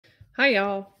Hi,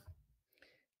 y'all.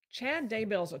 Chad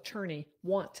Daybell's attorney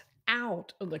wants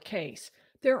out of the case.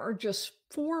 There are just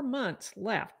 4 months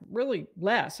left, really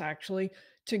less actually,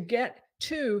 to get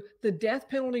to the death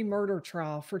penalty murder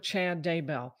trial for Chad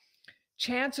Daybell.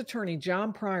 Chad's attorney,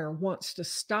 John Pryor, wants to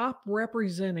stop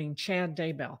representing Chad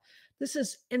Daybell. This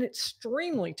is an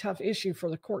extremely tough issue for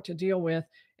the court to deal with,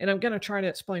 and I'm going to try to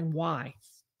explain why.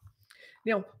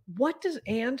 Now,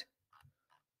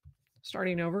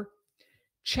 starting over,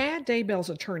 Chad Daybell's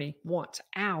attorney wants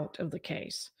out of the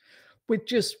case. With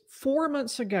just 4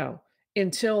 months ago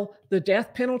until the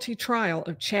death penalty trial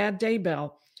of Chad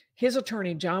Daybell, his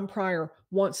attorney, John Pryor,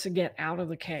 wants to get out of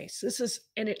the case. This is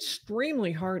an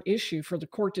extremely hard issue for the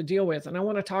court to deal with, and I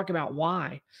want to talk about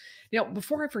why. Now,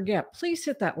 before I forget, please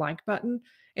hit that like button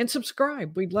and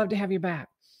subscribe. We'd love to have you back.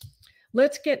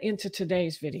 Let's get into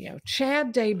today's video.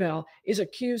 Chad Daybell is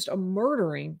accused of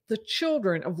murdering the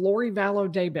children of Lori Vallow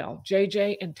Daybell,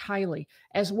 JJ and Tylee,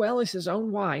 as well as his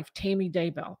own wife, Tammy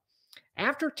Daybell.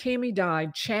 After Tammy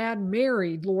died, Chad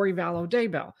married Lori Vallow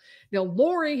Daybell. Now,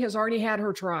 Lori has already had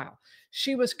her trial.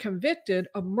 She was convicted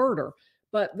of murder,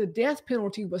 but the death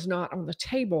penalty was not on the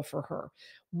table for her.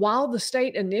 While the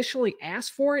state initially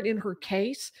asked for it in her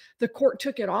case, the court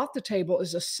took it off the table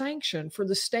as a sanction for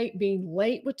the state being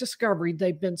late with discovery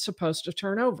they've been supposed to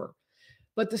turn over.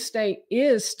 But the state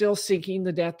is still seeking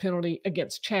the death penalty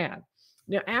against Chad.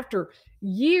 Now, after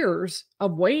years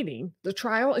of waiting, the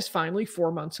trial is finally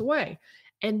 4 months away.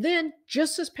 And then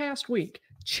just this past week,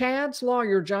 Chad's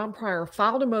lawyer, John Pryor,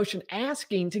 filed a motion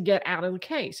asking to get out of the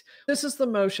case. This is the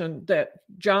motion that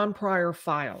John Pryor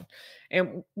filed.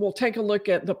 And we'll take a look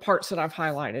at the parts that I've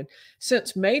highlighted.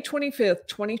 Since May 25th,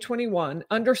 2021,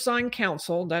 undersigned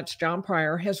counsel, that's John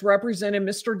Pryor, has represented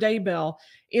Mr. Daybell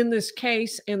in this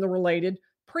case and the related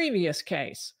previous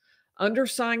case.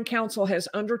 Undersigned counsel has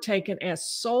undertaken as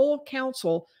sole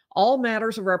counsel all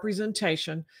matters of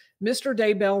representation. Mr.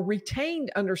 Daybell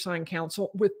retained undersigned counsel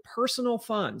with personal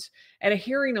funds. At a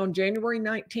hearing on January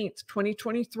 19th,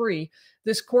 2023,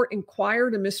 this court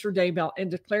inquired of Mr. Daybell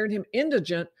and declared him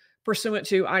indigent pursuant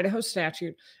to Idaho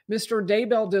statute. Mr.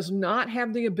 Daybell does not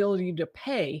have the ability to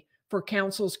pay for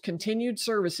counsel's continued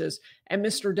services, and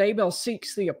Mr. Daybell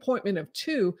seeks the appointment of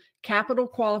two capital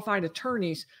qualified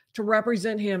attorneys to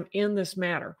represent him in this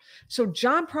matter. So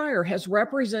John Pryor has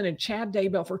represented Chad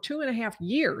Daybell for 2.5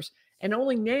 years and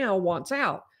only now wants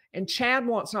out. And Chad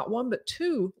wants not one but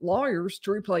two lawyers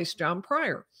to replace John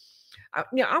Pryor.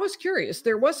 Now, I was curious.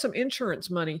 There was some insurance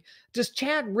money. Does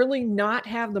Chad really not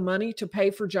have the money to pay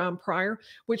for John Pryor?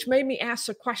 Which made me ask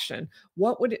the question,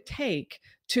 what would it take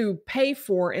to pay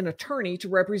for an attorney to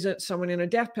represent someone in a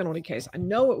death penalty case? I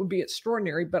know it would be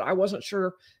extraordinary, but I wasn't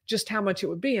sure just how much it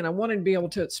would be, and I wanted to be able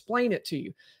to explain it to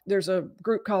you. There's a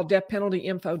group called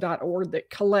deathpenaltyinfo.org that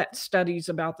collects studies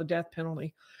about the death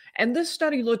penalty. And this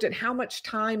study looked at how much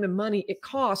time and money it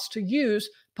costs to use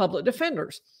public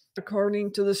defenders.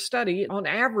 According to the study, on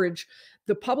average,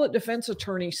 the public defense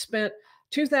attorney spent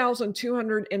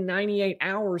 2,298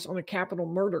 hours on a capital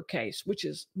murder case, which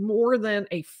is more than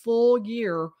a full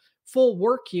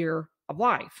work year of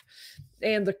life.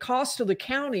 And the cost to the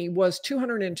county was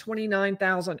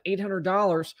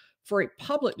 $229,800 for a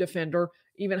public defender,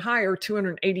 even higher,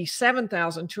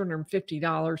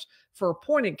 $287,250 for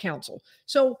appointed counsel.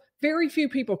 So very few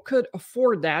people could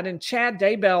afford that. And Chad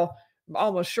Daybell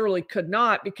almost surely could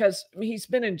not, because he's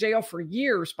been in jail for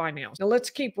years by now. Now let's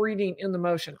keep reading in the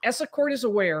motion. As the court is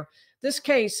aware, this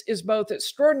case is both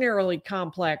extraordinarily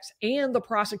complex and the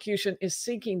prosecution is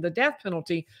seeking the death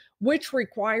penalty, which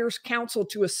requires counsel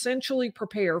to essentially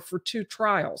prepare for two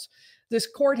trials. This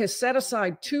court has set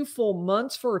aside 2 full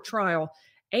months for a trial,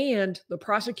 and the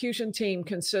prosecution team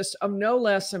consists of no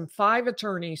less than 5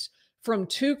 attorneys from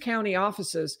 2 county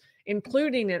offices,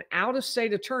 including an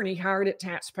out-of-state attorney hired at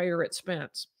taxpayer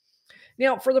expense.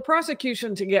 Now, for the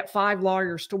prosecution to get 5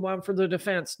 lawyers to 1 for the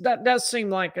defense, that does seem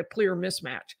like a clear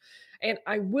mismatch. And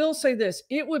I will say this,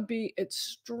 it would be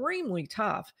extremely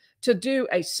tough to do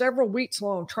a several weeks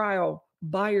long trial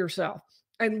by yourself.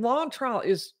 A long trial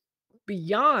is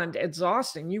beyond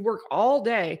exhausting. You work all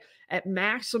day at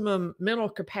maximum mental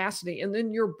capacity, and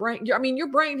then your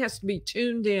brain has to be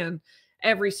tuned in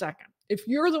every second. If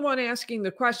you're the one asking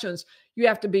the questions, you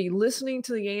have to be listening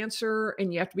to the answer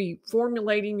and you have to be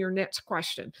formulating your next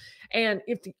question. And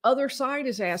if the other side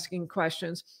is asking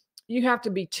questions, you have to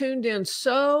be tuned in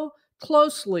so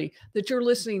closely that you're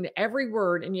listening to every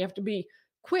word, and you have to be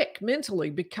quick mentally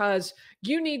because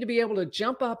you need to be able to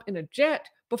jump up and object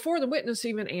before the witness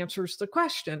even answers the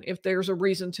question if there's a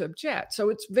reason to object. So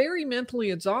it's very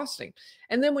mentally exhausting.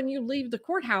 And then when you leave the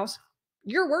courthouse,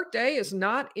 Your workday is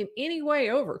not in any way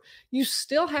over. You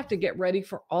still have to get ready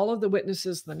for all of the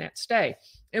witnesses the next day.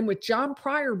 And with John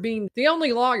Pryor being the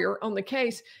only lawyer on the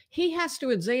case, he has to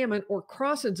examine or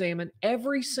cross examine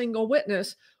every single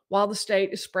witness while the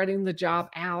state is spreading the job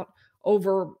out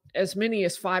over as many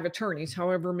as 5 attorneys,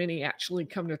 however many actually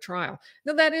come to trial.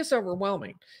 Now, that is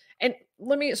overwhelming. And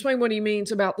let me explain what he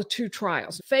means about the 2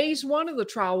 trials. Phase 1 of the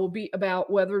trial will be about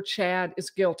whether Chad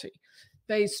is guilty.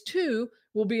 Phase 2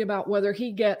 will be about whether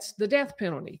he gets the death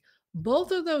penalty.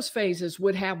 Both of those phases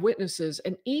would have witnesses,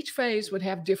 and each phase would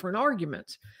have different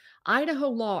arguments. Idaho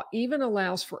law even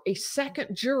allows for a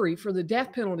second jury for the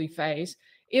death penalty phase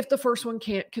if the first one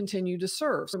can't continue to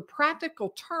serve. So in practical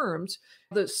terms,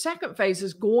 the second phase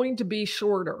is going to be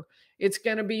shorter. It's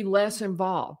going to be less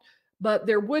involved, but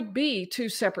there would be 2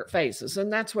 separate phases,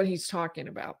 and that's what he's talking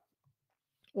about.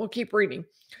 We'll keep reading.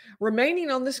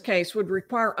 Remaining on this case would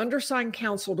require undersigned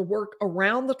counsel to work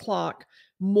around the clock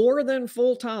more than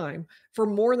full time for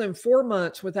more than 4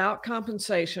 months without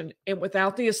compensation and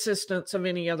without the assistance of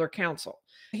any other counsel.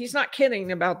 He's not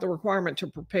kidding about the requirement to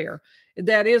prepare.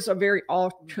 That is a very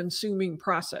all-consuming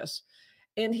process.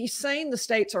 And he's saying the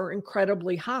stakes are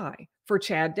incredibly high for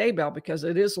Chad Daybell because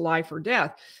it is life or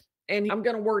death. And I'm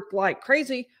going to work like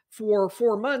crazy for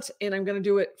 4 months, and I'm going to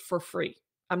do it for free.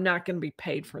 I'm not going to be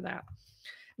paid for that.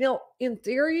 Now, in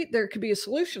theory, there could be a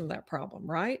solution to that problem,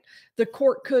 right? The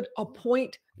court could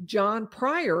appoint John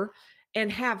Pryor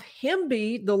and have him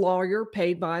be the lawyer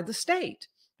paid by the state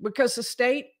because the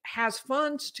state has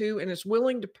funds to and is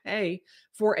willing to pay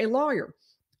for a lawyer.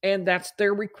 And that's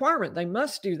their requirement. They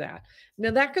must do that.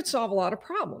 Now, that could solve a lot of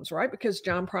problems, right? Because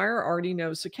John Pryor already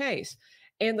knows the case.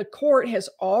 And the court has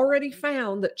already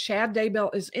found that Chad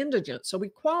Daybell is indigent, so he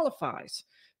qualifies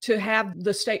to have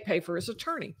the state pay for his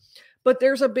attorney. But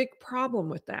there's a big problem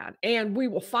with that, and we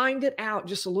will find it out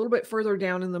just a little bit further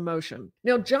down in the motion.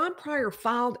 Now, John Pryor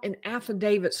filed an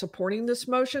affidavit supporting this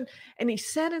motion, and he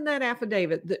said in that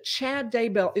affidavit that Chad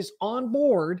Daybell is on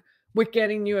board with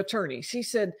getting new attorneys. He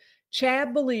said,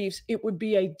 Chad believes it would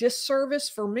be a disservice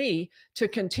for me to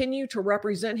continue to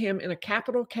represent him in a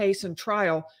capital case and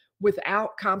trial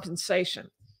without compensation.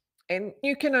 And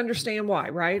you can understand why,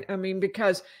 right? I mean,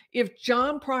 because if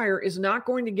John Pryor is not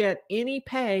going to get any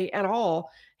pay at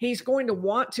all, he's going to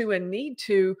want to and need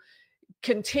to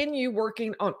continue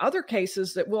working on other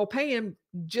cases that will pay him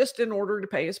just in order to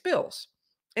pay his bills.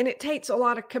 And it takes a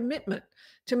lot of commitment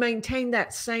to maintain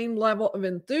that same level of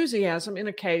enthusiasm in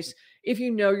a case if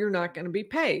you know you're not going to be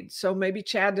paid. So maybe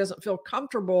Chad doesn't feel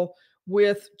comfortable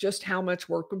with just how much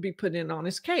work would be put in on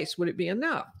his case. Would it be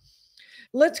enough?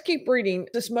 Let's keep reading.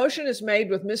 This motion is made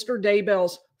with Mr.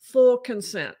 Daybell's full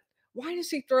consent. Why does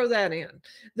he throw that in?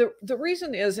 The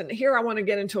reason is, and here I want to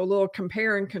get into a little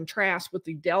compare and contrast with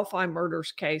the Delphi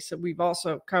murders case that we've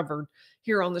also covered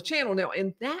here on the channel. Now,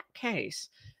 in that case,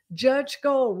 Judge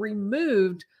Gull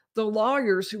removed the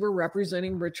lawyers who were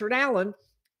representing Richard Allen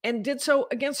and did so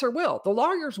against their will. The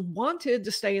lawyers wanted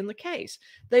to stay in the case.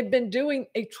 They've been doing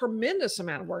a tremendous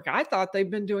amount of work. I thought they've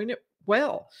been doing it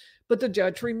well, but the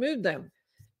judge removed them.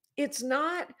 It's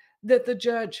not that the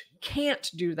judge can't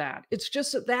do that. It's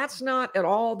just that that's not at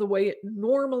all the way it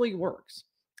normally works.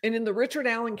 And in the Richard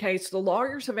Allen case, the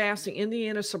lawyers have asked the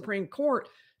Indiana Supreme Court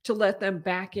to let them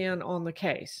back in on the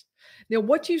case. Now,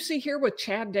 what you see here with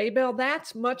Chad Daybell,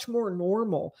 that's much more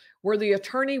normal, where the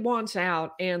attorney wants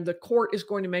out and the court is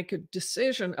going to make a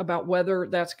decision about whether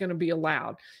that's going to be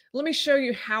allowed. Let me show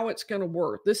you how it's going to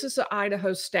work. This is the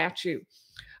Idaho statute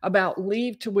about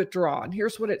leave to withdraw. And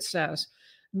here's what it says.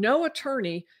 No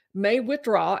attorney may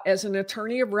withdraw as an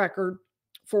attorney of record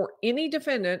for any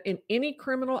defendant in any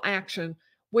criminal action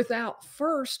without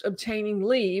first obtaining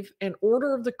leave and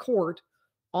order of the court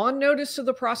on notice to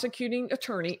the prosecuting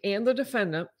attorney and the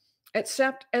defendant,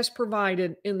 except as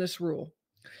provided in this rule.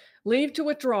 Leave to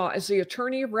withdraw as the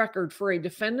attorney of record for a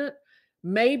defendant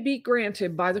may be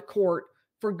granted by the court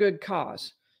for good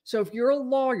cause. So if you're a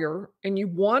lawyer and you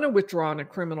want to withdraw in a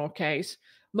criminal case,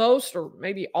 most or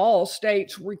maybe all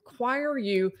states require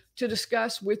you to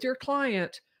discuss with your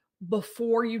client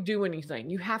before you do anything.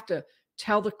 You have to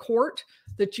tell the court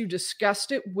that you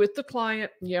discussed it with the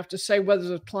client. You have to say whether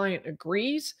the client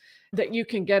agrees that you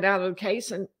can get out of the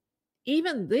case. And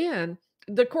even then,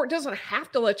 the court doesn't have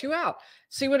to let you out.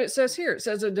 See what it says here. It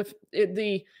says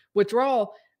the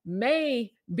withdrawal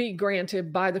may be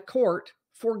granted by the court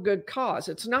for good cause.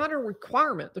 It's not a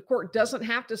requirement. The court doesn't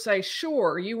have to say,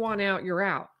 sure, you want out, you're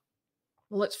out.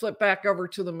 Let's flip back over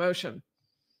to the motion.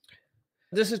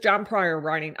 This is John Pryor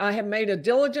writing. I have made a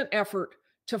diligent effort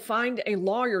to find a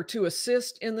lawyer to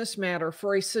assist in this matter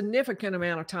for a significant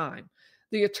amount of time.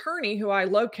 The attorney who I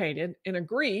located and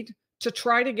agreed to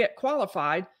try to get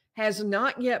qualified has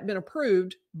not yet been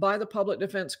approved by the Public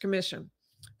Defense Commission.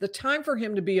 The time for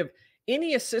him to be of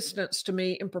any assistance to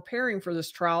me in preparing for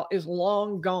this trial is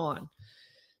long gone.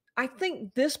 I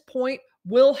think this point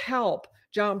will help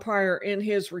John Pryor in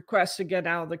his request to get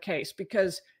out of the case,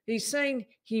 because he's saying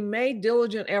he made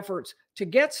diligent efforts to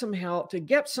get some help, to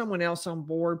get someone else on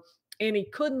board, and he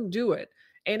couldn't do it.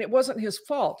 And it wasn't his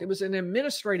fault. It was an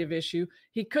administrative issue.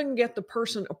 He couldn't get the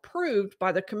person approved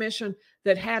by the commission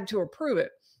that had to approve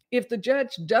it. If the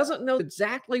judge doesn't know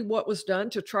exactly what was done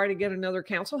to try to get another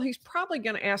counsel, he's probably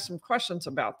going to ask some questions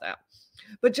about that.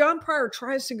 But John Pryor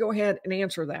tries to go ahead and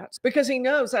answer that because he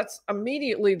knows that's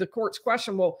immediately the court's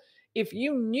question. Well, if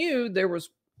you knew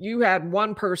you had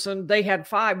one person, they had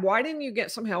five, why didn't you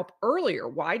get some help earlier?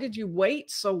 Why did you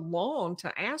wait so long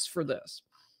to ask for this?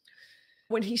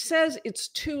 When he says it's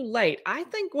too late, I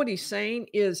think what he's saying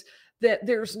is that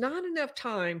there's not enough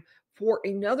time for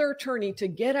another attorney to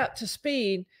get up to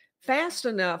speed fast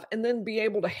enough and then be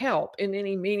able to help in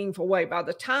any meaningful way. By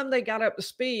the time they got up to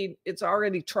speed, it's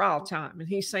already trial time. And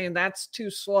he's saying that's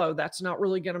too slow. That's not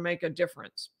really going to make a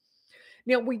difference.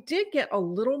 Now, we did get a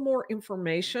little more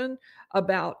information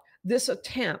about this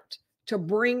attempt to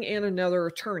bring in another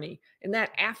attorney in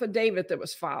that affidavit that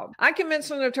was filed. I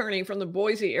convinced an attorney from the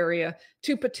Boise area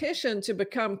to petition to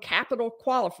become capital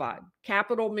qualified.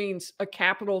 Capital means a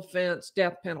capital offense,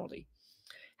 death penalty.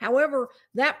 However,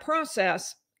 that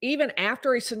process, even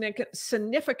after a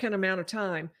significant amount of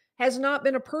time, has not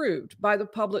been approved by the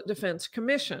Public Defense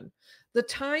Commission. The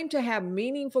time to have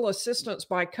meaningful assistance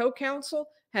by co-counsel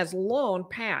has long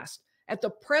passed. At the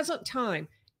present time,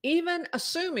 even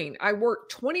assuming I work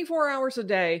 24 hours a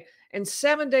day and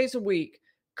 7 days a week,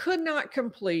 could not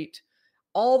complete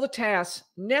all the tasks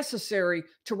necessary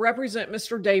to represent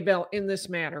Mr. Daybell in this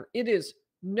matter. It is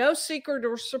no secret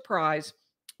or surprise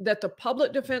that the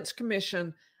Public Defense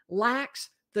Commission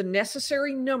lacks the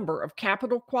necessary number of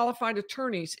capital qualified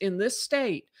attorneys in this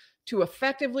state to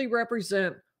effectively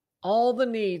represent all the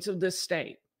needs of this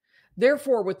state.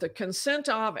 Therefore, with the consent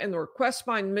of and the request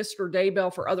by Mr.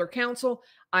 Daybell for other counsel,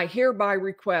 I hereby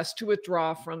request to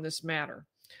withdraw from this matter.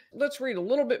 Let's read a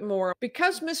little bit more.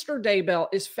 Because Mr. Daybell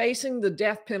is facing the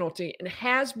death penalty and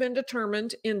has been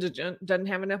determined indigent, doesn't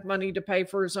have enough money to pay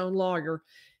for his own lawyer,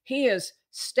 he is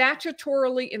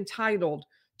statutorily entitled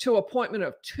to appointment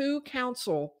of two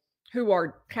counsel who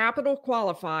are capital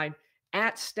qualified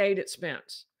at state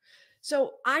expense.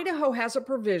 So Idaho has a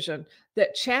provision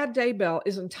that Chad Daybell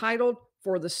is entitled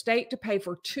for the state to pay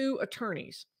for two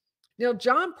attorneys. Now,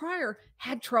 John Pryor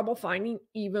had trouble finding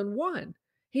even one.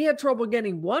 He had trouble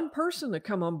getting one person to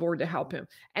come on board to help him.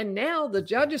 And now the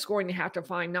judge is going to have to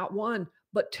find not one,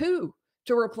 but two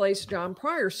to replace John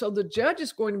Pryor. So the judge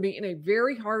is going to be in a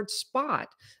very hard spot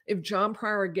if John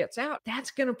Pryor gets out. That's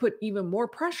going to put even more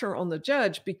pressure on the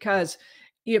judge, because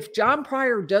if John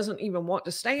Pryor doesn't even want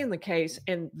to stay in the case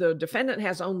and the defendant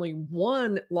has only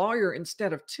one lawyer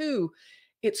instead of two,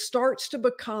 it starts to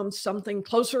become something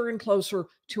closer and closer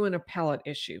to an appellate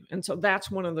issue. And so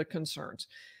that's one of the concerns.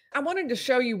 I wanted to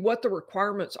show you what the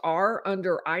requirements are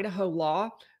under Idaho law.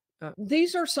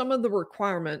 These are some of the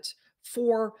requirements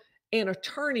for an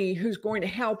attorney who's going to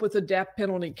help with a death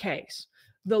penalty case.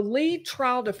 The lead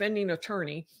trial defending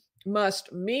attorney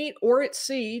must meet or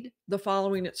exceed the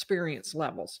following experience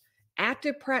levels: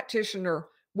 active practitioner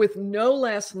with no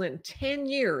less than 10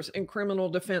 years in criminal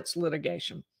defense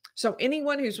litigation. So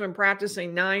anyone who's been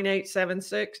practicing 9, 8, 7,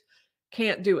 6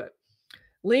 can't do it.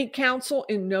 Lead counsel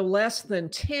in no less than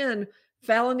 10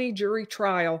 felony jury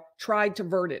trial tried to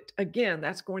verdict. Again,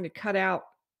 that's going to cut out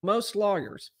most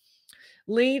lawyers.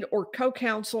 Lead or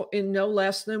co-counsel in no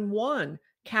less than one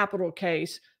capital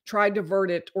case tried to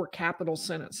verdict or capital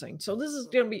sentencing. So this is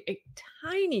going to be a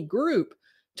tiny group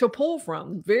to pull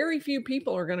from. Very few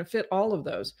people are going to fit all of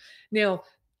those. Now,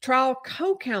 trial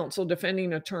co-counsel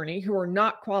defending attorney who are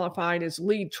not qualified as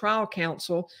lead trial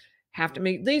counsel have to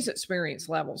meet these experience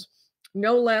levels: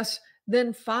 no less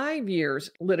than 5 years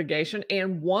litigation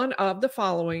and one of the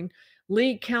following: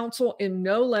 lead counsel in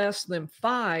no less than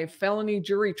 5 felony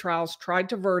jury trials tried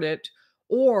to verdict,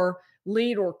 or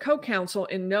lead or co-counsel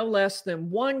in no less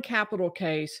than 1 capital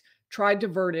case tried to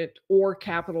verdict or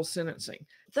capital sentencing.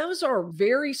 Those are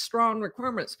very strong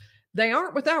requirements. They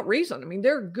aren't without reason. I mean,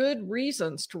 there are good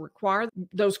reasons to require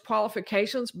those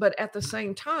qualifications, but at the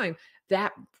same time,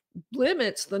 that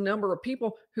limits the number of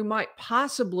people who might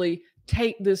possibly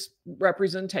take this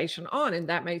representation on, and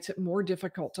that makes it more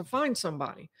difficult to find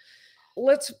somebody.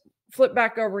 Let's flip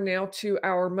back over now to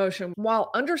our motion. While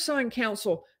undersigned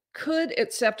counsel could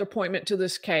accept appointment to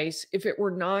this case if it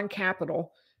were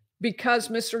non-capital, because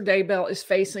Mr. Daybell is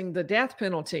facing the death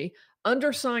penalty,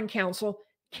 Undersigned counsel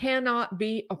cannot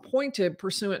be appointed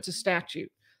pursuant to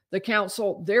statute. The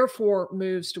counsel therefore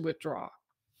moves to withdraw.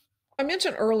 I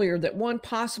mentioned earlier that one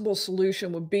possible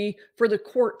solution would be for the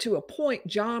court to appoint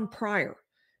John Pryor.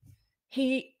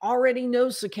 He already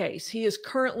knows the case. He is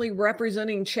currently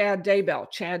representing Chad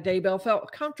Daybell. Chad Daybell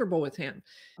felt comfortable with him.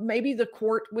 Maybe the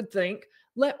court would think,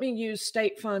 let me use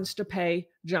state funds to pay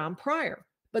John Pryor.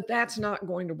 But that's not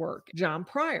going to work. John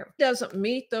Pryor doesn't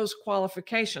meet those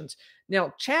qualifications.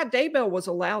 Now, Chad Daybell was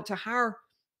allowed to hire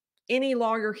any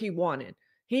lawyer he wanted.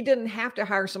 He didn't have to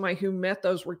hire somebody who met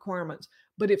those requirements.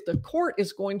 But if the court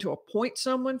is going to appoint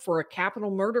someone for a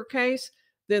capital murder case,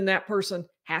 then that person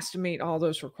has to meet all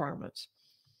those requirements.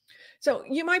 So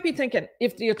you might be thinking,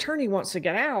 if the attorney wants to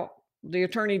get out, the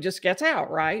attorney just gets out,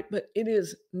 right? But it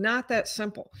is not that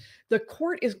simple. The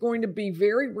court is going to be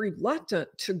very reluctant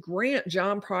to grant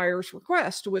John Pryor's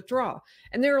request to withdraw.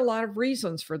 And there are a lot of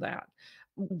reasons for that.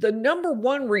 The number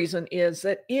one reason is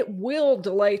that it will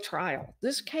delay trial.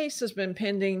 This case has been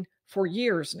pending for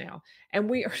years now, and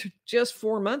we are just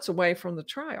 4 months away from the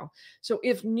trial. So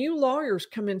if new lawyers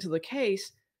come into the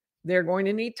case, they're going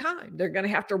to need time. They're going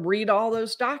to have to read all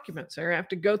those documents. They're going to have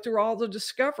to go through all the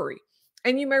discovery.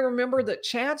 And you may remember that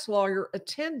Chad's lawyer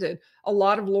attended a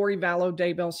lot of Lori Vallow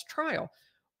Daybell's trial.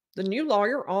 The new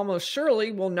lawyer almost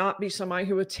surely will not be somebody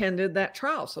who attended that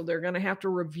trial. So they're going to have to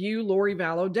review Lori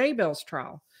Vallow Daybell's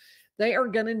trial. They are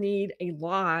going to need a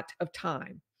lot of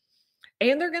time.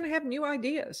 And they're going to have new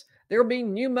ideas. There will be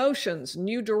new motions,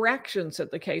 new directions that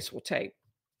the case will take.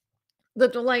 The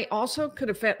delay also could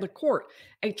affect the court.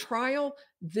 A trial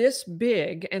this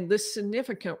big and this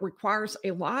significant requires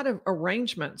a lot of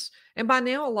arrangements. And by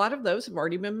now, a lot of those have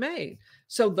already been made.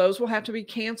 So those will have to be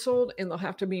canceled and they'll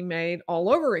have to be made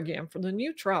all over again for the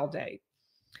new trial date.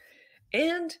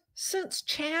 And since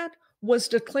Chad was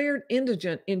declared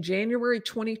indigent in January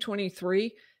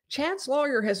 2023, Chad's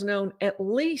lawyer has known at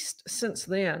least since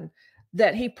then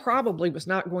that he probably was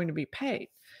not going to be paid.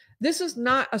 This is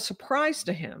not a surprise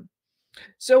to him.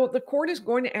 So the court is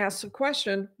going to ask the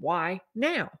question, why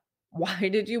now? Why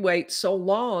did you wait so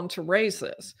long to raise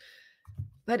this?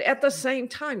 But at the same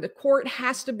time, the court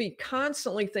has to be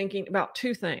constantly thinking about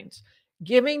two things: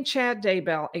 giving Chad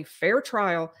Daybell a fair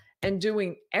trial and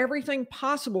doing everything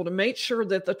possible to make sure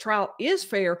that the trial is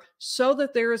fair so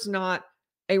that there is not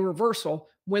a reversal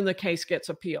when the case gets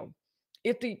appealed.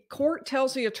 If the court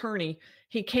tells the attorney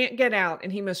he can't get out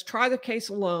and he must try the case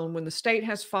alone when the state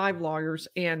has 5 lawyers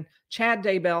and Chad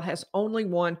Daybell has only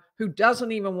one who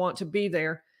doesn't even want to be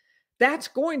there, that's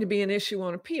going to be an issue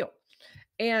on appeal.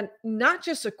 And not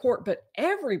just the court, but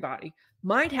everybody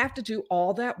might have to do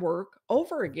all that work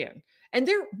over again. And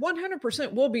there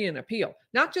 100% will be an appeal,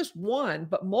 not just one,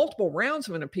 but multiple rounds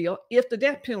of an appeal if the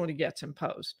death penalty gets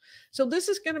imposed. So this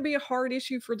is going to be a hard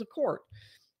issue for the court.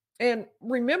 And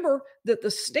remember that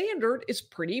the standard is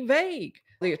pretty vague.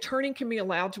 The attorney can be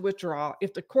allowed to withdraw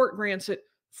if the court grants it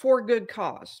for good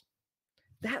cause.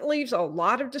 That leaves a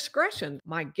lot of discretion.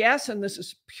 My guess, and this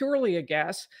is purely a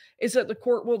guess, is that the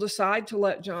court will decide to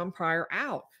let John Pryor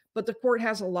out. But the court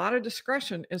has a lot of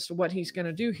discretion as to what he's going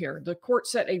to do here. The court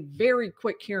set a very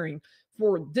quick hearing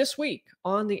for this week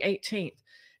on the 18th.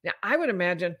 Now, I would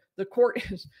imagine the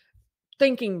court is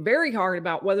thinking very hard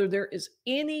about whether there is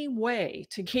any way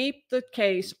to keep the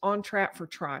case on track for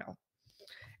trial.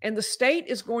 And the state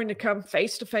is going to come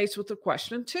face to face with the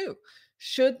question too: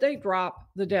 should they drop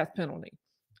the death penalty?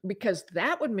 Because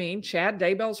that would mean Chad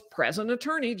Daybell's present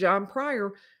attorney, John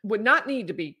Pryor, would not need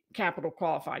to be capital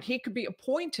qualified. He could be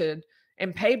appointed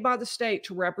and paid by the state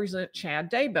to represent Chad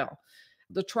Daybell.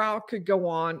 The trial could go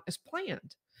on as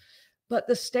planned. But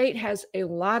the state has a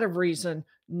lot of reason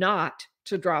not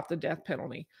to drop the death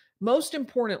penalty. Most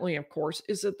importantly, of course,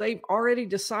 is that they've already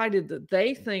decided that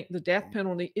they think the death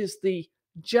penalty is the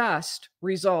just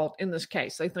result in this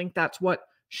case. They think that's what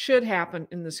should happen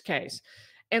in this case.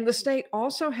 And the state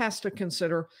also has to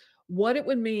consider what it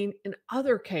would mean in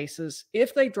other cases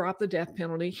if they drop the death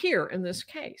penalty here in this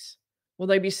case. Will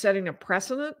they be setting a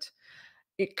precedent?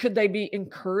 Could they be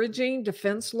encouraging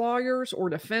defense lawyers or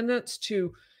defendants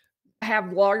to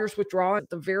have lawyers withdraw at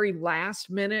the very last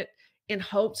minute in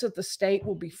hopes that the state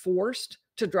will be forced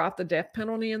to drop the death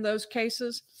penalty in those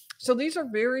cases? So these are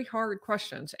very hard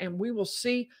questions, and we will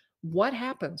see what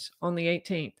happens on the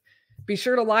 18th. Be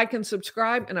sure to like and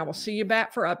subscribe, and I will see you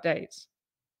back for updates.